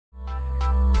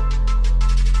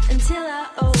until I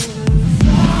overflow.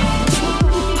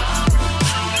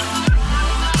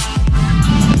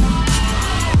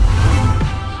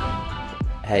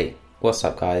 Hey, what's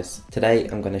up guys? Today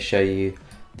I'm going to show you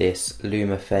this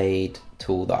Luma fade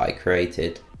tool that I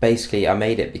created. Basically I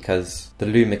made it because the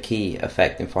Luma key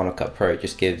effect in Final Cut Pro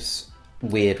just gives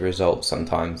weird results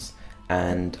sometimes,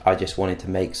 and I just wanted to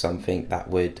make something that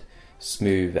would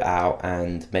smooth out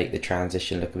and make the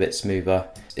transition look a bit smoother.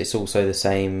 It's also the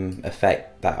same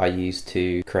effect that I used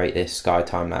to create this sky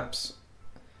time lapse.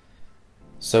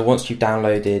 So once you've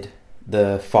downloaded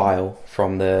the file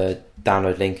from the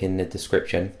download link in the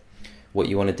description, what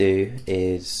you want to do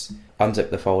is unzip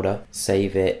the folder,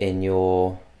 save it in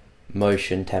your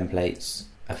motion templates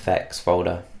effects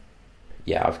folder.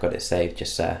 Yeah, I've got it saved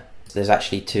just there. There's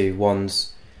actually two. One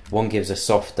gives a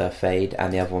softer fade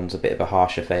and the other one's a bit of a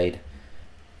harsher fade.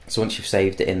 So once you've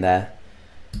saved it in there,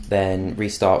 then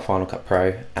restart Final Cut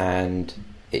Pro and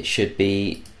it should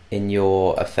be in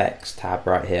your effects tab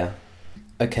right here.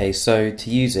 Okay, so to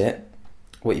use it,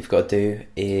 what you've got to do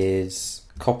is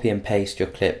copy and paste your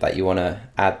clip that you want to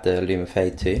add the Luma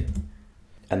fade to,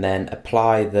 and then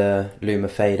apply the Luma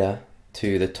fader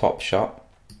to the top shot.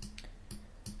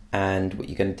 And what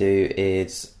you're going to do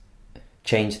is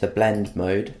change the blend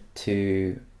mode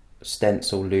to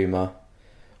stencil Luma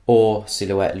or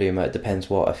silhouette Luma, it depends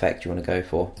what effect you want to go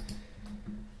for.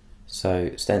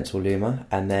 So stencil Luma,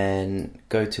 and then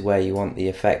go to where you want the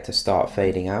effect to start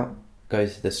fading out, go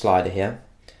to the slider here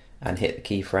and hit the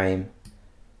keyframe,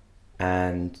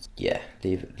 and yeah,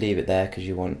 leave it there because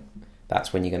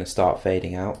that's when you're going to start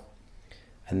fading out.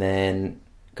 And then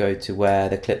go to where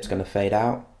the clip's going to fade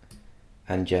out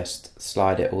and just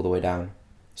slide it all the way down.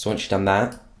 So once you've done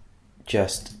that,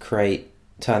 just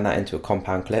turn that into a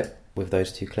compound clip with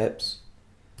those two clips,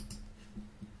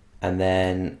 and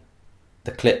then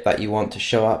the clip that you want to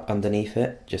show up underneath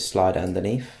it, just slide it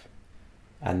underneath,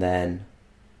 and then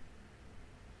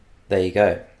there you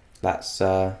go. That's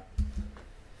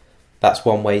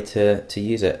one way to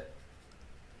use it.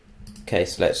 Okay,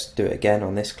 so let's do it again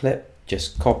on this clip.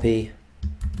 Just copy,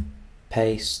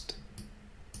 paste,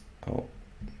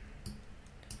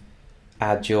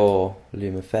 add your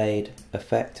Luma fade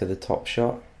effect to the top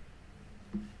shot,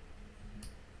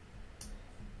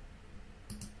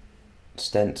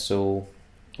 stencil,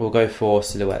 we'll go for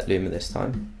silhouette Luma this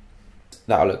time.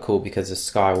 That'll look cool because the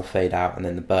sky will fade out and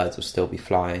then the birds will still be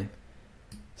flying.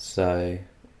 So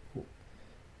we'll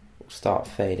start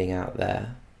fading out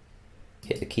there,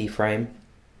 hit the keyframe,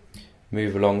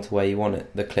 move along to where you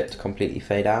want the clip to completely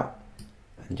fade out,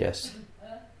 and just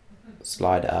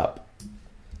slide it up,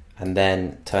 and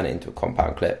then turn it into a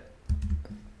compound clip,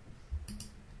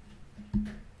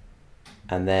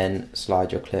 and then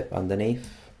slide your clip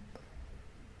underneath,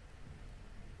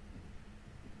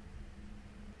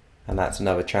 and that's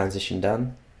another transition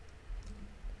done.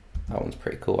 That one's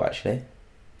pretty cool actually.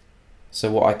 So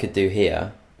what I could do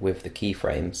here with the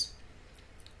keyframes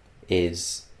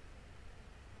is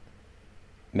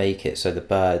make it so the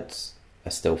birds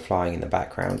are still flying in the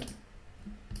background.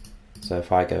 So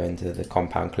if I go into the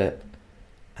compound clip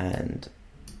and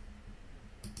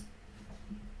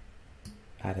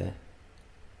add a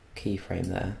keyframe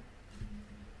there,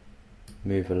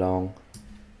 move along,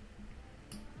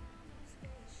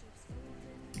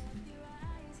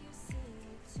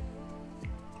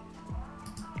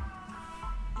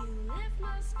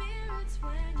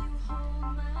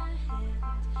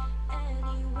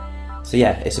 so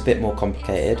yeah, it's a bit more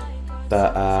complicated,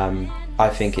 but I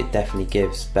think it definitely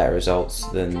gives better results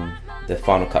than the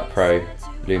Final Cut Pro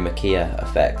Luma Kia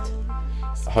effect.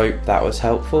 I hope that was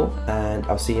helpful, and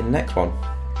I'll see you in the next one.